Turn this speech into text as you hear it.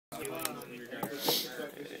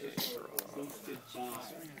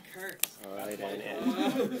hurts. Alright, and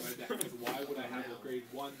Why would I have a grade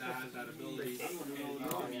 1 that has that ability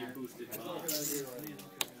and you boosted mine? So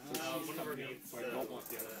I don't want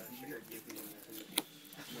the other.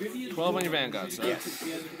 12 on your Vanguard, sir. yes.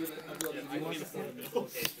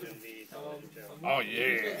 Oh,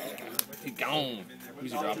 yeah. He gone.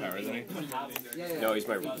 He's your draw power, isn't he? No, he's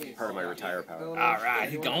my part of my retire power. Alright,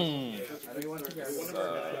 he gone. He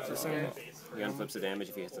unflips the damage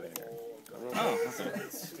if he hits the Vanguard. Oh, okay.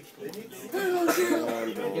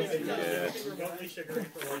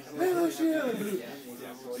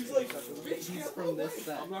 He's from this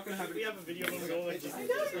set. I'm not going to have We have a video of him going like this.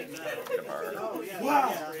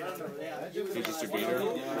 Wow! He's just your beater.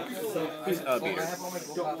 He's a beater. I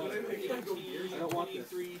don't want this.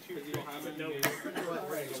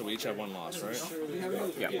 So we each have one loss, right?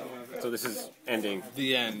 Yeah. So this is ending.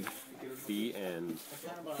 The end. The end.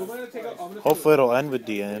 Hopefully it'll end with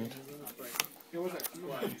the end.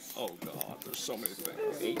 Oh, God. There's so many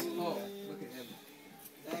things. 8. Oh, look at him.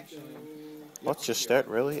 Let's just start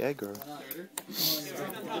really aggro. Does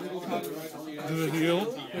it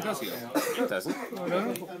heal? It does heal. It doesn't. Oh,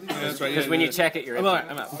 no? Yeah, that's right. Because when you check it, you're I'm at alright.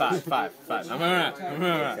 I'm at 5. 5. 5. I'm alright. I'm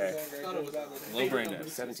alright. Okay. Low brain dead.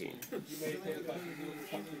 17.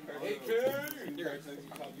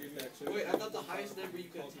 Wait, I thought the highest number you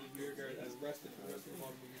could.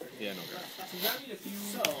 Yeah, no guard.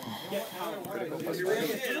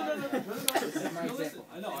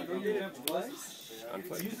 I know, I go to your example.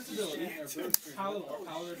 Unplayed. Use this ability, Paladin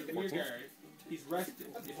to rear guard. He's rested.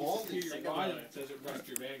 If you secure your bottom, it says it rest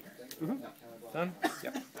your Vanguard. Done?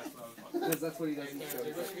 Yep. Because that's what he does in the show.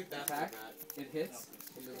 Attack, it hits,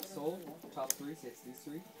 into the soul, top 3, so it's these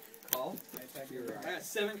 3. Call, I got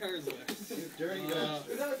 7 cards left. Dirty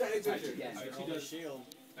Yes, he does shield.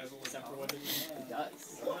 Except for what he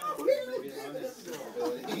does.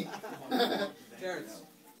 Terrence.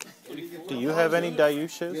 Do you have any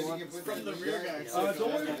Dayushas? From the rear guy.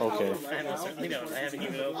 Okay. We know. I haven't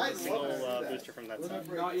even a single booster from that side.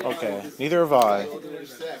 Okay. Neither have I.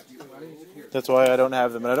 That's why I don't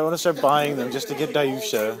have them. And I don't want to start buying them just to get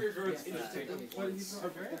Dayusha.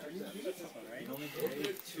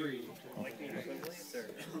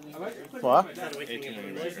 What? 18 on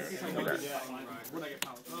your Vanguard.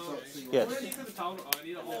 Yes. You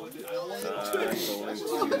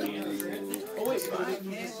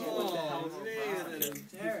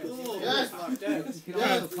can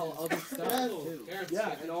also call other stuff too.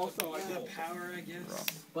 Yeah, and also I The power, I guess.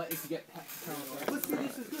 But if you get But see,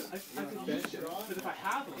 this is good. I can use it. But if I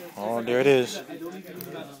have them, Oh, there it is. I don't even use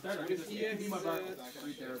it as a starter. I can just be my Vargas.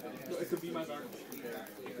 No, it could be my Vargas.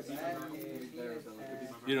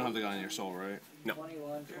 You don't have the guy in your soul, right? No. In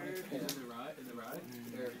the ride?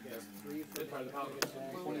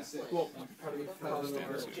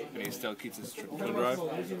 And he still keeps his triple drive?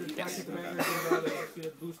 Yes.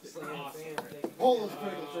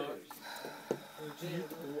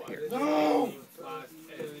 No!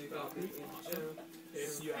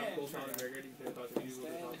 If you have full Paladin Vanguard, you can about to use the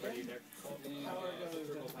top ready deck.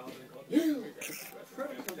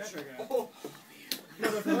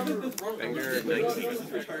 Vanguard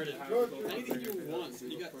 19. Anything you want.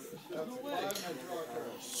 You got. No way.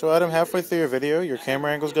 So Adam, halfway through your video, your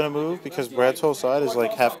camera angle's gonna move because Brad's whole side is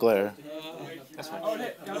like half glare. That's fine.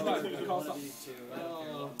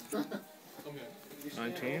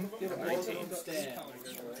 19? 19.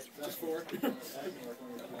 Just 4.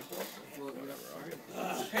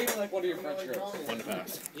 pay like one of your French girls. One to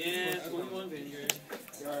pass. Yeah, 21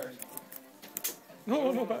 Vanguard.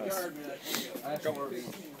 No, no pass. I have to worry.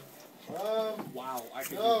 Wow, I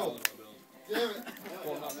can No. do Damn it.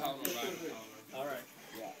 Well, not Paladin, Paladin. Alright.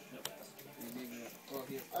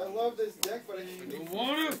 I love this deck, but I need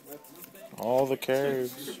All the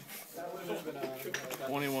cards.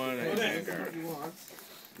 21 and Vanguard.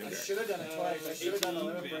 I should have done it twice. I should have done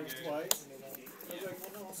 11 bricks twice.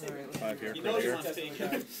 5 here, You quick know he here. wants to take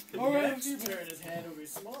it. Next turn his hand will be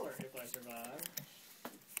smaller if I survive.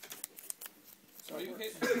 So you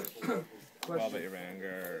hit 12 at your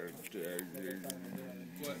Vanguard.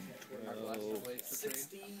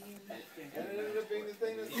 16. And it ended up being the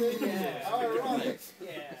thing that saved me. Ironic.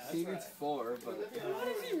 He needs 4, but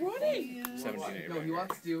 17 at your no, he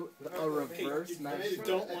wants to do a reverse match. You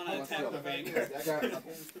don't want to attack the Vanguard.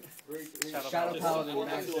 Shadow Paladin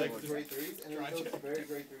max Like sword. great threes, and it was those very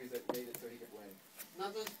great threes that made it so he could win.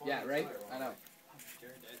 Yeah, right? I know.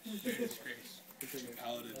 disgrace.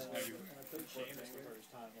 Paladins everywhere.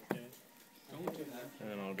 And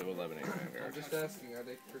then I'll do 11 at your I'm Vanguard. just asking, are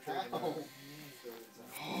they for trading? You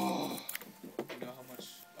know how much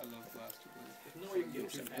I love Blast. No, you can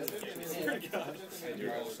get some. Those are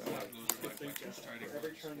starting Every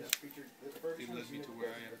ones. turn is featured. The first They one led is me to used where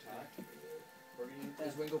I as am an today. attack. Or you need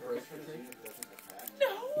Is Wingo break for free?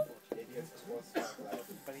 No! It gets plus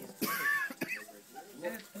 5,000.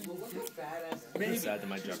 But he's I'm sad that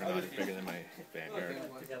my Juggernaut is bigger than my Vanguard.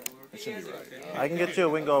 That should be right. I can get you a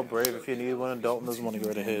Wingo Brave if you need one, and Dalton doesn't want to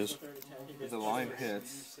go to his. The line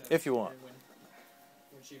hits. If you want.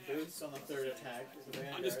 When she boosts on the third attack,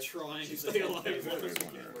 I'm just trying to stay alive.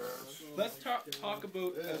 Let's talk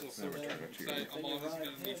about Ezel Then return it to you. I'm obviously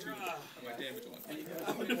going to need two of my damage one.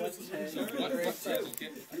 what's What's Ezel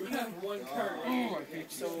get? You have one card.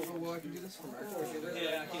 So, well, I can do this for Mark.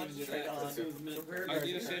 Yeah, I can do that. I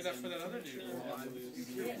need to save that for that other dude.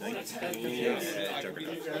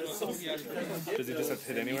 Does he just have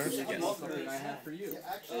to hit anywhere? Something I have for you.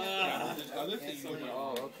 There's other things going on.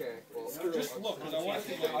 Oh, okay. Well, Just look, 'cause I want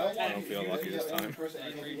to I don't feel lucky this time.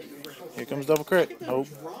 Here comes double crit. Nope.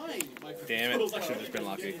 Damn it. I should have just been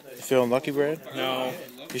lucky. You feeling lucky, Brad? No.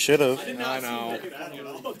 You should have. I know.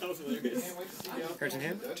 That was hilarious. Cards in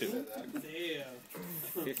hand? 2.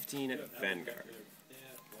 15 at Vanguard.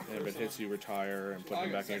 And if it hits, you retire and put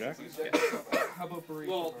them back in your deck. how about Burrito?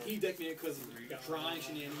 Well, he decked me because of drawing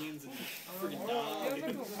shenanigans and freaking dog.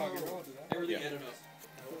 Everything I don't know.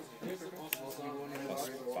 Plus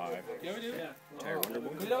 5. Yeah, we do. Entire Wonder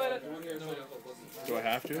Woman. Do I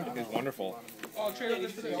have to? It's wonderful. Oh, trade on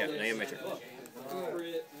this for the Yeah, I am my turn.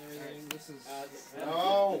 This is...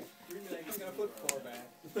 No! He's gonna put 4 back.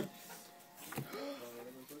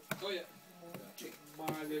 Oh, yeah.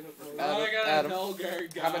 Adam,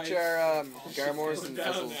 how much are Garmores and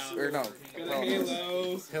Down Ezels? now. Or no, Got a Pelennors.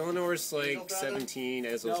 Halo. Pelenor's like 17,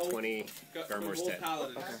 Ezel's 20, Got Garmor's both 10.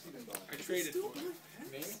 Paladins. I traded for him.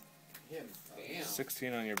 Damn.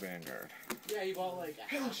 16 on your Vanguard. Yeah, you bought like a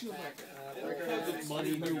half pack.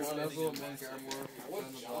 Money, one Ezel, and one Garmore.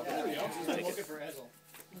 There we go. I'm looking for Ezel.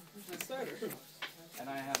 And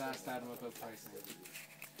I have asked Adam about pricing.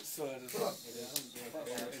 So that is. Out of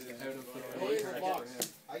Oh, the it's for locked. him.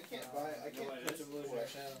 I can't buy. I can't.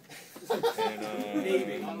 And,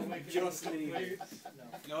 Maybe. Just maybe. You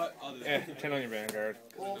know what? I'll do that. 10 on your Vanguard.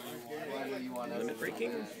 Why do you want Limit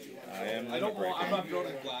breaking. I am I don't limit want. I'm breaking. not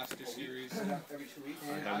building Blaster series. I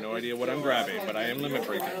have no idea what I'm grabbing, but I am limit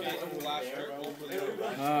breaking. Blaster over there.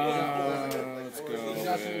 Let's go He's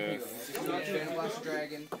not doing with He's not doing a Blast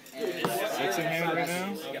Dragon. And 6 in hand right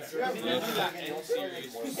now. That end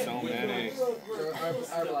series. So many.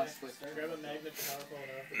 our Blast split. Grab a magnet powerful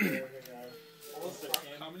enough to go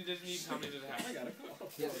with How many does it need? How many does it have? I got it.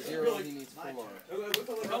 He has 0 and he needs 4.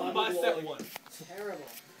 Tell him buy step 1. Terrible.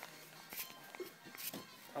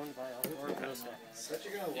 Bet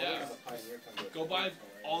you're gonna love Yeah. when the Pioneer comes out. Go buy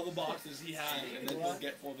all the boxes he has, and then you'll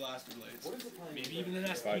get 4 Blaster Blades. Maybe even an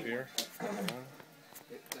SP. 5 here. You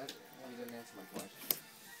didn't answer my question.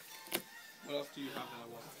 What else do you have that I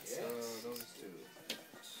want? Those 2.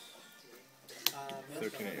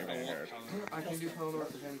 13 at your Vanguard. I can do Pelennor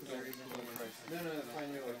for him because they're equal in price. No,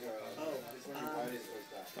 Pioneer like this one you buy this like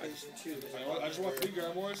that. I just want 3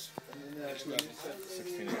 Garmores and 2 Evans.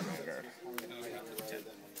 16 at your Vanguard. And I have 10.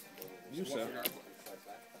 You One said. for Garmore.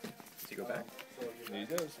 Does he go back? He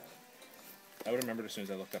does. I would remember as soon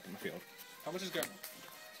as I looked up in the field. How much is Garmore?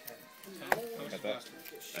 10. How much is Got that. Blaster?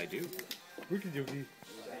 I do. Rookie Dookie.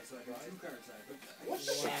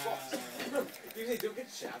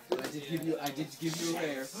 I did give you a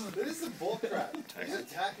rare. This is some bull crap. He's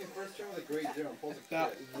attacking first turn with a great zero and pulls a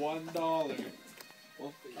That crit. $1. I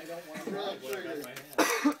don't want to Really what I got in triggered. my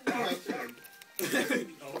hand. My turn. This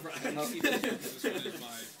one is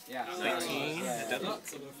mine. Yeah. 19 at Dudley.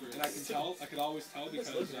 And I can always tell because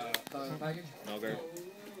Package? Melgar.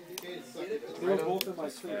 They were both in my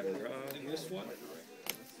in this one,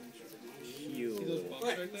 Heal. see those bumps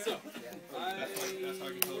right there? That's how I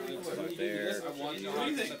can tell the difference. Right there. This, I want to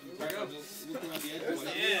have set them correct. I'm just looking around the edge. Going,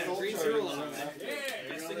 Yeah, green zero line.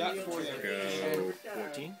 that for you. Go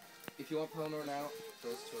 14. If you want Pelennor now,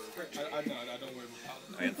 those 2 are... I don't worry about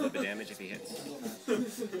I unflip the damage if he hits. 5.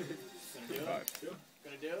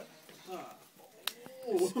 Gonna do it?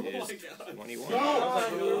 Is 21.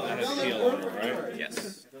 That has a heal on it, right?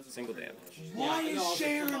 Yes. Single damage. Why is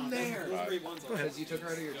Sharon there? Because you took her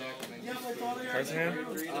out of your deck and then you... Cards in hand?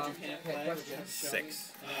 Okay, question.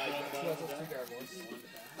 6. He has 2 Garmores.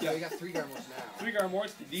 Yeah, we got 3 Garmores now. 3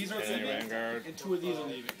 Garmores. These are 10 in your leaving, Vanguard. and 2 of these are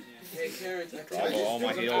leaving. Double all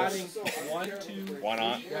my I'm heals. adding 1, 2, Why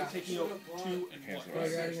not? I'm taking out 2 and Cancel 1.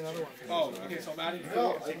 You're adding another one. Oh, okay, so I'm adding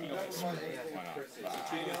 4 and taking out 1. Why not? So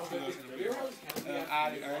 2 against 2 those in the rear. And I'm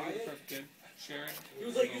adding, I already get the first pin. He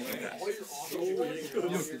was like, oh, you're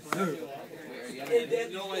awesome. And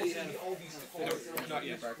then no idea how to all these cards. Not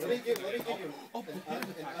yet. Let me give you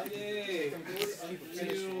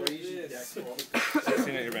this.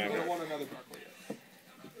 16 at your I Vanguard. don't want another Barkley.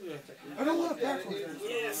 I don't want a Barkley.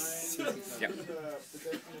 Yes. Yep.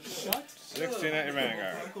 16 at your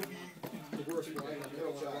Vanguard.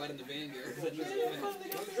 Right in the Vanguard.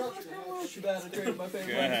 Too bad I traded my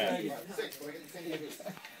favorite Go ahead. dragon.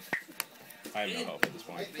 I have no hope at this I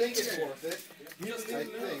point. think it's worth it. I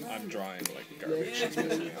think. I'm drawing like garbage.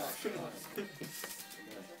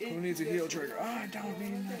 Who needs a heal trigger? Oh, I don't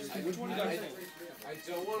mean this. I don't want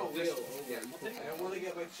to wheel. I don't want to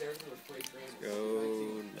get my shares in a freight grand. Go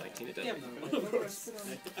 19 it doesn't.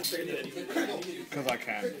 Because I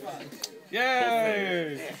can.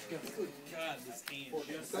 Yay!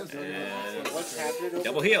 What's happening?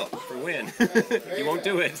 Double heal for win. You won't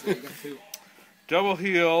do it. Double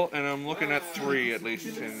heal, and I'm looking at 3 at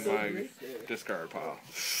least in my discard pile.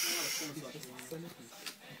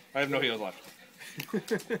 I have no heals left.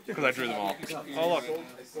 Because I drew them all. Oh, look.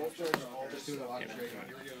 Just doing a lot of trading.